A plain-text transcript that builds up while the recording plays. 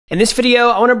In this video,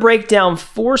 I want to break down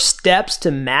 4 steps to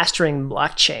mastering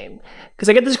blockchain. Because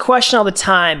I get this question all the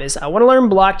time is, I want to learn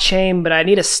blockchain, but I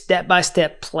need a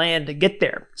step-by-step plan to get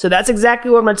there. So that's exactly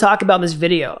what I'm going to talk about in this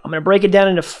video. I'm going to break it down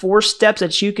into 4 steps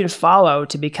that you can follow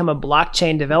to become a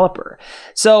blockchain developer.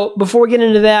 So before we get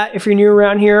into that, if you're new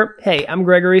around here, hey, I'm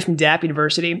Gregory from Dapp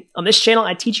University. On this channel,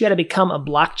 I teach you how to become a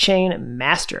blockchain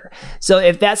master. So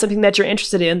if that's something that you're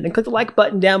interested in, then click the like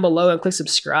button down below and click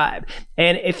subscribe.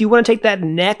 And if you want to take that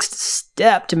next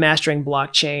step to mastering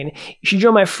blockchain, you should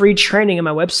join my free training on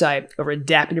my website over at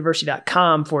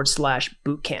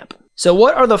dappuniversity.com/bootcamp. So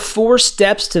what are the 4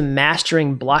 steps to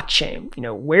mastering blockchain?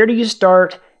 Where do you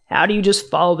start? How do you just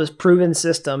follow this proven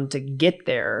system to get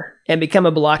there and become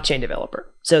a blockchain developer?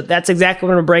 So that's exactly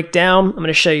what I'm going to break down. I'm going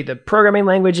to show you the programming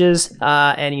languages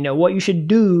and what you should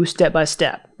do step by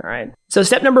step. All right. So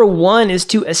step number 1 is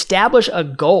to establish a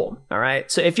goal. All right.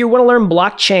 So if you want to learn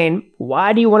blockchain,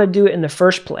 why do you want to do it in the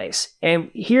first place? And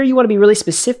here you want to be really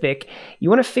specific. You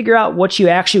want to figure out what you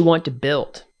actually want to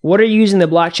build. What are you using the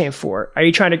blockchain for? Are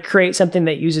you trying to create something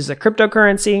that uses a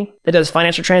cryptocurrency, that does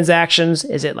financial transactions?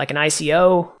 Is it like an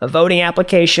ICO, a voting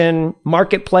application,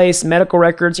 marketplace, medical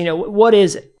records? What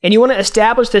is it? And you want to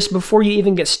establish this before you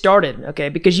even get started, okay?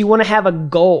 Because you want to have a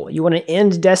goal. You want an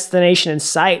end destination in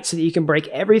sight so that you can break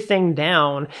everything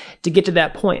down to get to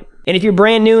that point. And if you're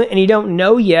brand new and you don't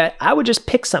know yet, I would just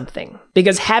pick something,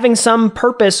 because having some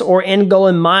purpose or end goal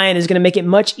in mind is going to make it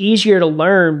much easier to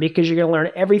learn, because you're going to learn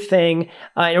everything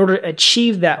in order to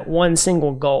achieve that one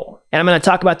single goal. And I'm going to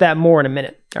talk about that more in a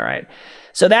minute. All right.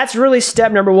 So that's really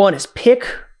step number 1, is pick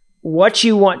what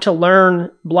you want to learn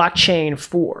blockchain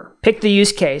for. Pick the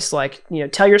use case,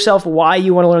 tell yourself why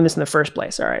you want to learn this in the first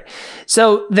place. All right.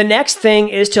 So the next thing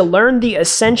is to learn the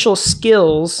essential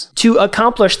skills to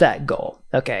accomplish that goal.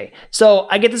 Okay. So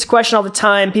I get this question all the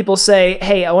time. People say,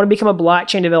 hey, I want to become a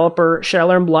blockchain developer. Should I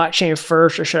learn blockchain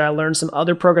first, or should I learn some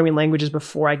other programming languages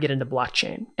before I get into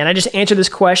blockchain? And I just answered this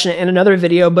question in another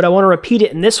video, but I want to repeat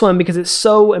it in this one because it's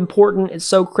so important. It's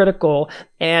so critical.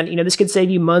 And, this could save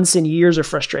you months and years of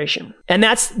frustration. And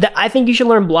I think you should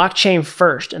learn blockchain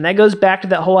first. And that goes back to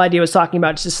that whole idea I was talking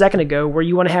about just a second ago, where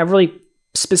you want to have really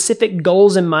specific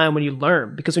goals in mind when you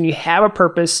learn, because when you have a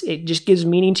purpose, it just gives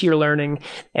meaning to your learning,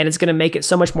 and it's going to make it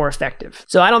so much more effective.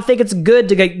 So I don't think it's good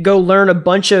to go learn a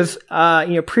bunch of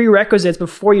prerequisites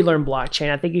before you learn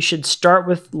blockchain. I think you should start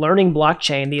with learning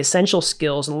blockchain, the essential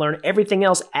skills, and learn everything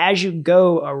else as you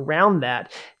go around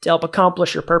that to help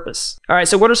accomplish your purpose. All right,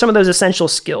 so what are some of those essential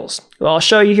skills? Well, I'll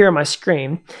show you here on my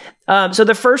screen. So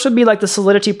the first would be like the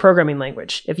Solidity programming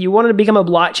language. If you wanted to become a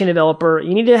blockchain developer,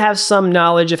 you need to have some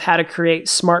knowledge of how to create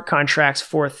smart contracts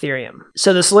for Ethereum.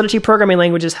 So the Solidity programming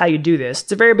language is how you do this.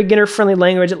 It's a very beginner-friendly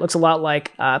language. It looks a lot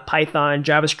like Python,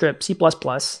 JavaScript, C++.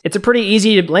 It's a pretty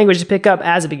easy language to pick up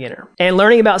as a beginner. And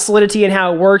learning about Solidity and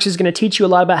how it works is going to teach you a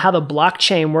lot about how the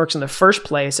blockchain works in the first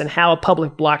place and how a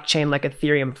public blockchain like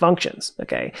Ethereum functions.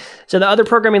 Okay. So the other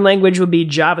programming language would be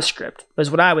JavaScript, is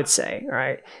what I would say. All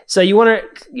right. So you want to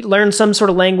learn some sort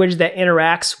of language that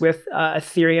interacts with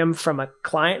Ethereum from a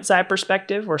client-side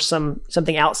perspective, or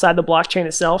something outside the blockchain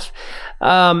itself.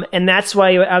 And that's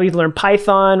why I would either learn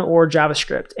Python or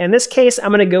JavaScript. In this case, I'm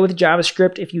going to go with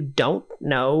JavaScript. If you don't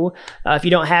know, if you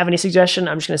don't have any suggestion,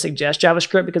 I'm just going to suggest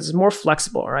JavaScript because it's more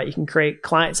flexible. Right? You can create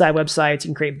client-side websites, you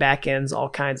can create backends, all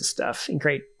kinds of stuff. You can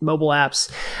create mobile apps.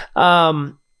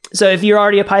 So if you're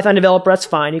already a Python developer, that's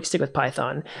fine. You can stick with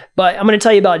Python. But I'm going to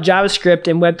tell you about JavaScript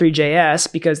and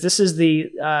Web3.js, because this is the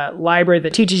library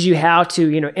that teaches you how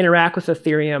to interact with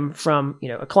Ethereum from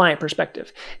a client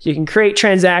perspective. So you can create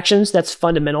transactions. That's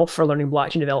fundamental for learning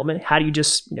blockchain development. How do you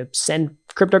just send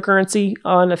cryptocurrency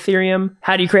on Ethereum?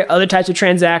 How do you create other types of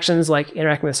transactions, like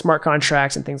interacting with smart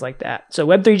contracts and things like that? So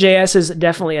Web3.js is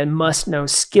definitely a must-know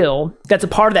skill. That's a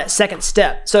part of that second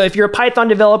step. So if you're a Python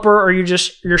developer, or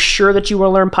you're sure that you want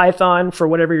to learn Python for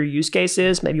whatever your use case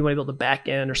is, maybe you want to build a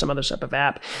backend or some other type of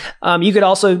app, you could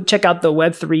also check out the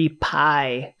Web3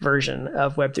 Py version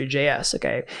of Web3.js.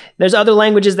 Okay, there's other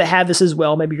languages that have this as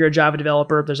well. Maybe you're a Java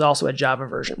developer. There's also a Java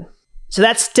version. So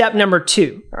that's step number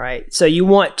 2, all right? So you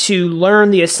want to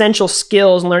learn the essential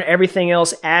skills and learn everything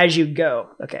else as you go,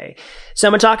 okay? So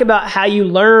I'm gonna talk about how you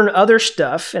learn other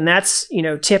stuff, and that's,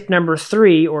 tip number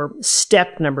 3, or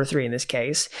step number 3 in this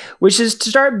case, which is to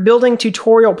start building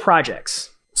tutorial projects.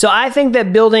 So I think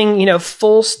that building,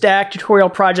 full stack tutorial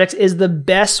projects is the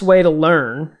best way to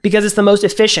learn, because it's the most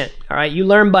efficient, all right? You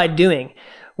learn by doing.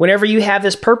 Whenever you have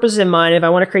this purpose in mind, if I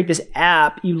want to create this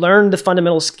app, you learn the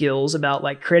fundamental skills about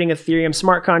creating Ethereum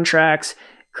smart contracts,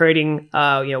 creating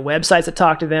websites that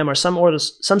talk to them, or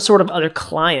some sort of other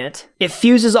client. It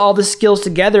fuses all the skills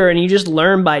together, and you just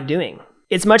learn by doing.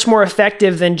 it's much more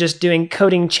effective than just doing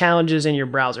coding challenges in your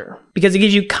browser because it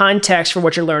gives you context for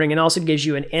what you're learning and also gives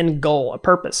you an end goal, a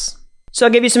purpose. So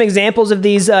I'll give you some examples of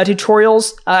these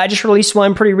tutorials. I just released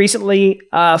one pretty recently,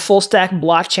 full stack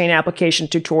blockchain application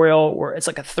tutorial where it's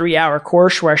like a 3-hour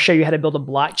course where I show you how to build a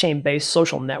blockchain-based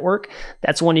social network.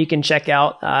 That's one you can check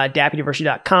out,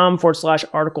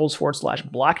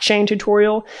 dappuniversity.com/articles/blockchain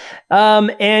tutorial.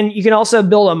 And you can also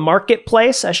build a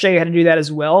marketplace. I show you how to do that as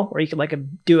well, where you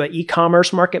can do an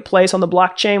e-commerce marketplace on the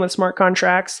blockchain with smart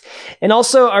contracts. And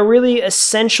also a really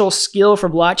essential skill for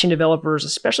blockchain developers,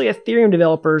 especially Ethereum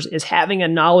developers, is having a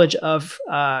knowledge of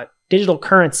digital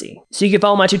currency. So you can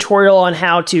follow my tutorial on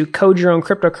how to code your own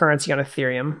cryptocurrency on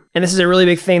Ethereum. And this is a really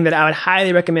big thing that I would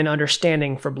highly recommend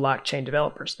understanding for blockchain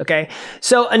developers, okay?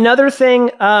 So another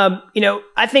thing,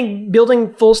 I think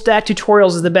building full stack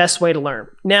tutorials is the best way to learn.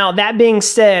 Now, that being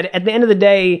said, at the end of the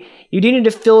day, you do need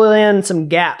to fill in some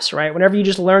gaps, right? Whenever you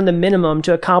just learn the minimum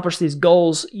to accomplish these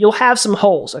goals, you'll have some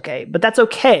holes, okay? But that's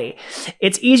okay.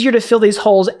 It's easier to fill these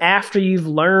holes after you've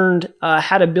learned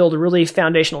how to build really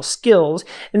foundational skills.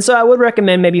 And so I would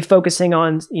recommend maybe focusing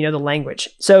on, the language.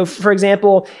 So for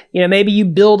example, maybe you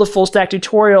build a full stack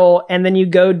tutorial and then you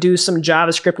go do some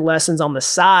JavaScript lessons on the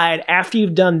side after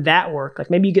you've done that work. Like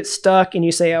maybe you get stuck and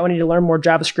you say, oh, I need to learn more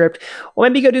JavaScript. Well,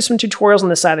 maybe go do some tutorials on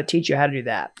the side that teach you how to do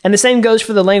that. And the same goes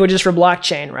for the languages for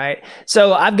blockchain, right?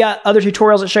 So I've got other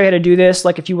tutorials that show you how to do this.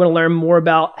 Like if you want to learn more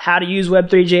about how to use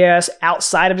Web3.js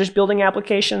outside of just building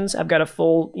applications, I've got a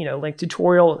full, link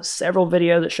tutorial, several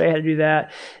videos that show you how to do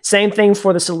that. Same thing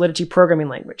for the Solidity programming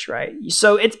language, right?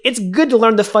 So it's good to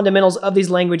learn the fundamentals of these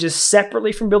languages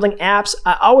separately from building apps.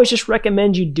 I always just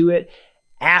recommend you do it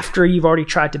after you've already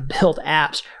tried to build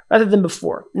apps rather than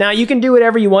before. Now, you can do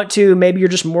whatever you want to. Maybe you're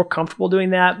just more comfortable doing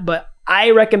that, but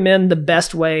I recommend the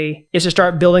best way is to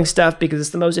start building stuff because it's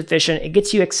the most efficient. It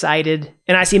gets you excited.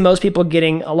 And I see most people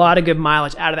getting a lot of good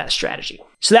mileage out of that strategy.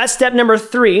 So that's step number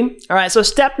 3. All right, so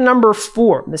step number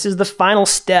 4, this is the final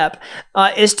step,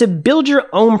 is to build your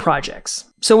own projects.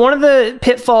 So one of the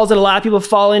pitfalls that a lot of people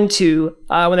fall into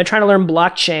when they're trying to learn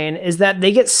blockchain is that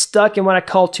they get stuck in what I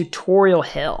call tutorial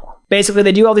hell. Basically,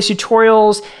 they do all these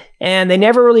tutorials and they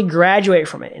never really graduate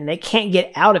from it and they can't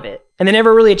get out of it. And they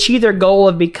never really achieve their goal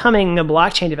of becoming a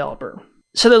blockchain developer.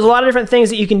 So there's a lot of different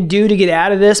things that you can do to get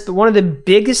out of this, but one of the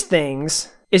biggest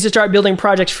things is to start building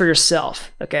projects for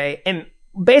yourself, okay? And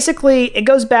basically, it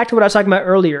goes back to what I was talking about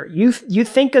earlier. You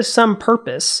think of some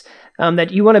purpose that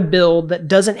you want to build that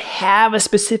doesn't have a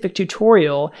specific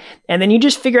tutorial, and then you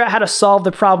just figure out how to solve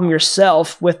the problem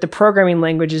yourself with the programming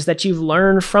languages that you've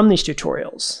learned from these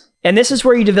tutorials. And this is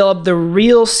where you develop the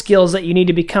real skills that you need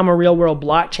to become a real-world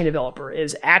blockchain developer,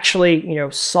 is actually,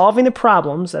 solving the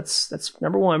problems. That's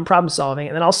number 1, problem solving.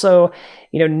 And then also,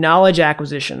 knowledge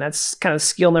acquisition. That's kind of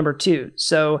skill number 2.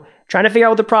 So trying to figure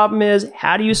out what the problem is,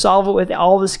 how do you solve it with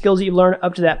all the skills that you learned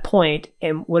up to that point?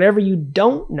 And whatever you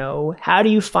don't know, how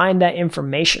do you find that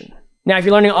information? Now, if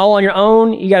you're learning all on your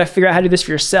own, you got to figure out how to do this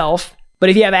for yourself. But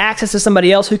if you have access to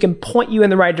somebody else who can point you in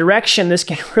the right direction, this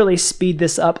can really speed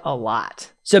this up a lot.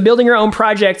 So building your own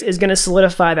project is going to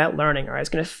solidify that learning, all right? It's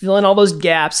going to fill in all those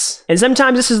gaps. And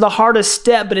sometimes this is the hardest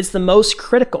step, but it's the most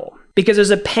critical because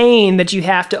there's a pain that you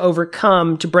have to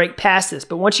overcome to break past this.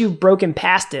 But once you've broken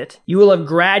past it, you will have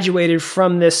graduated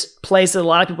from this place that a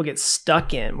lot of people get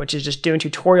stuck in, which is just doing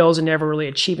tutorials and never really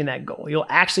achieving that goal. You'll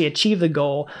actually achieve the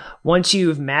goal once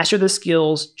you've mastered the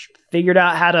skills, figured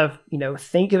out how to,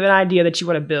 think of an idea that you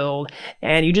want to build,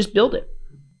 and you just build it.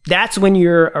 That's when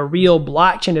you're a real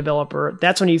blockchain developer.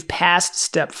 That's when you've passed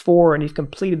step 4 and you've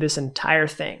completed this entire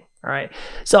thing. All right.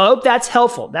 So I hope that's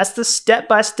helpful. That's the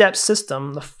step-by-step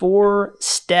system, the 4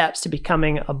 steps to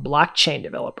becoming a blockchain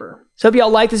developer. So hope y'all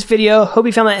like this video. Hope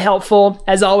you found that helpful.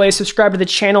 As always, subscribe to the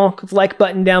channel, click the like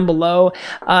button down below.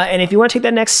 And if you want to take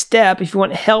that next step, if you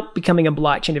want help becoming a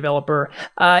blockchain developer,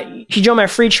 you should join my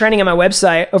free training on my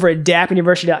website over at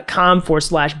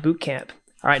dappuniversity.com/bootcamp.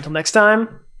 All right, until next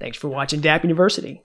time. Thanks for watching Dapp University.